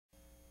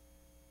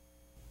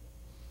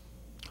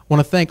Want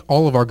to thank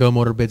all of our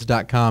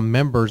GoMotorBids.com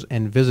members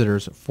and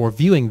visitors for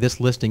viewing this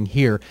listing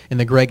here in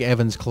the Greg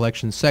Evans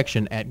Collection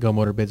section at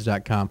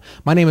GoMotorBids.com.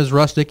 My name is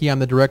Russ Dickey. I'm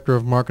the Director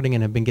of Marketing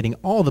and have been getting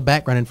all the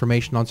background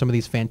information on some of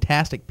these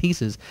fantastic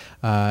pieces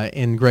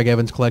in Greg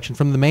Evans' collection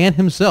from the man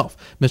himself,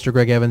 Mr.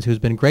 Greg Evans, who's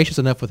been gracious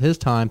enough with his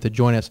time to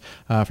join us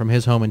from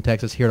his home in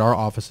Texas here at our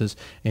offices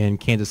in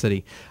Kansas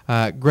City.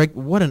 Greg,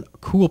 what a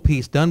cool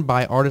piece done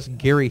by artist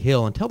Gary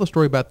Hill, and tell the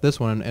story about this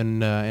one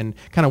and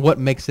kind of what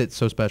makes it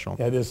so special.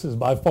 Yeah, this is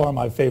by far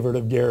my favorite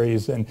of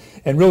Gary's, and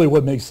really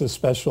what makes this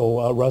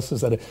special, Russ, is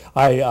that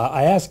I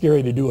asked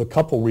Gary to do a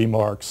couple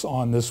remarks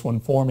on this one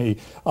for me.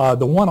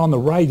 The one on the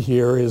right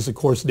here is, of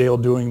course, Dale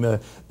doing the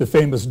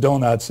famous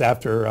donuts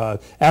after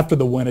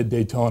the win at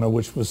Daytona,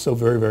 which was so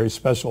very, very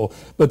special.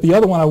 But the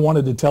other one, I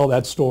wanted to tell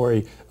that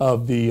story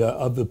of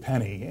the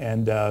penny,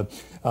 and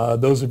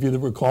those of you that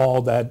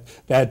recall that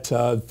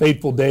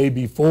fateful day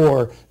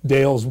before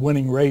Dale's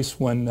winning race,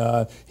 when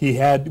he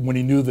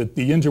knew that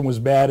the engine was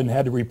bad and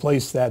had to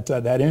replace that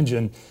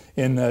engine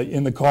in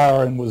the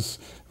car, and was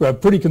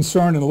pretty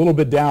concerned and a little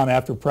bit down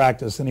after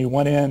practice, and he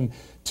went in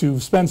to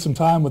spend some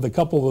time with a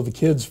couple of the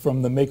kids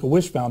from the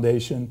Make-A-Wish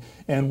Foundation,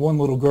 and one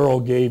little girl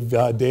gave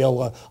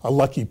Dale a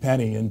lucky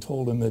penny and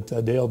told him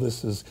that, Dale,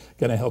 this is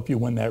going to help you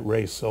win that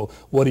race. So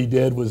what he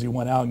did was he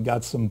went out and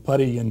got some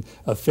putty and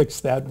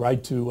fixed that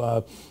right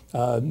to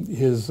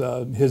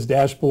his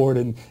dashboard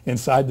and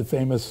inside the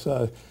famous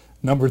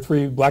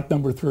black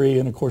number 3,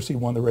 and of course he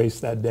won the race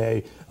that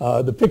day.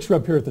 The picture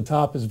up here at the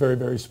top is very,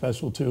 very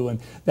special too,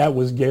 and that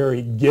was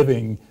Gary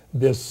giving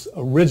this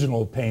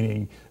original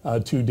painting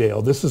to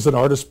Dale. This is an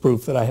artist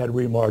proof that I had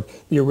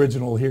remarked. The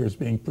original here is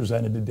being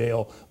presented to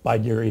Dale by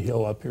Gary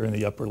Hill up here in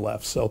the upper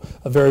left. So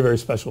a very, very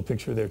special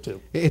picture there too.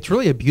 It's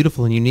really a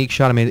beautiful and unique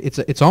shot. I mean,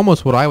 it's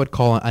almost what I would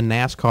call a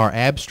NASCAR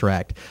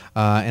abstract,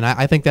 and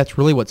I think that's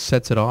really what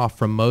sets it off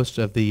from most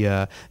of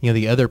the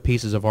the other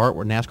pieces of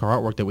artwork, NASCAR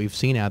artwork that we've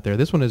seen out there.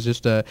 This one is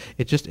just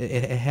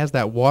it has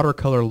that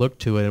watercolor look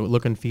to it,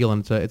 look and feel,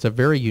 and it's a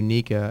very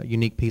unique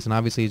piece. And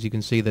obviously, as you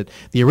can see, that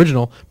the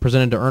original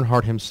presented to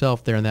Earnhardt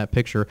himself there in that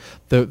picture.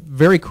 The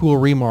very cool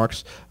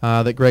remarks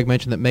that Greg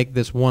mentioned that make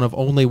this one of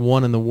only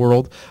one in the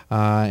world,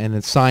 and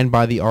it's signed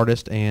by the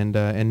artist and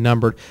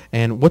numbered.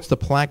 And what's the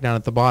plaque down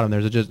at the bottom?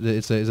 Is it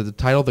the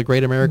title, The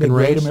Great American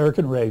Race? The Great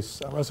American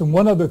Race, Russ. And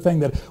one other thing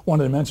that I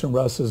wanted to mention,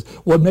 Russ, is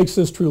what makes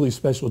this truly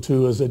special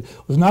too is it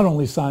was not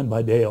only signed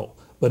by Dale,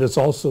 but it's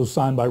also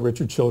signed by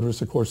Richard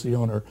Childress, of course, the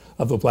owner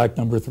of the black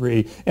number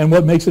 3. And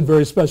what makes it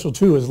very special,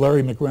 too, is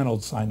Larry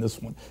McReynolds signed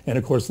this one. And,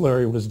 of course,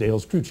 Larry was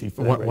Dale's crew chief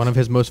for that race. One of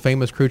his most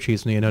famous crew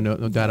chiefs, no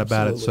doubt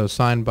about it. So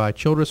signed by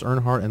Childress,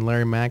 Earnhardt, and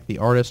Larry Mack, the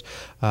artist.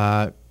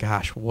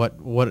 Gosh, what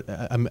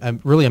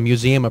really a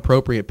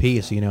museum-appropriate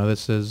piece.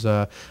 This is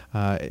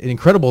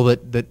incredible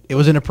that it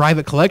was in a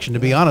private collection, to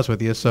be honest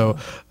with you. So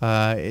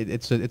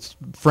it's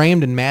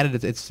framed and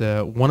matted. It's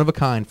one of a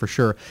kind for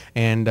sure,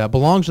 and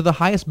belongs to the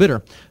highest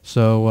bidder.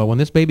 So when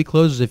this baby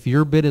closes, if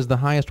your bid is the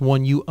highest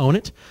one, you own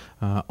it.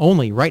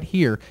 Only right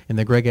here in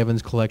the Greg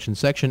Evans Collection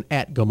section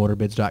at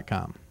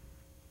GoMotorBids.com.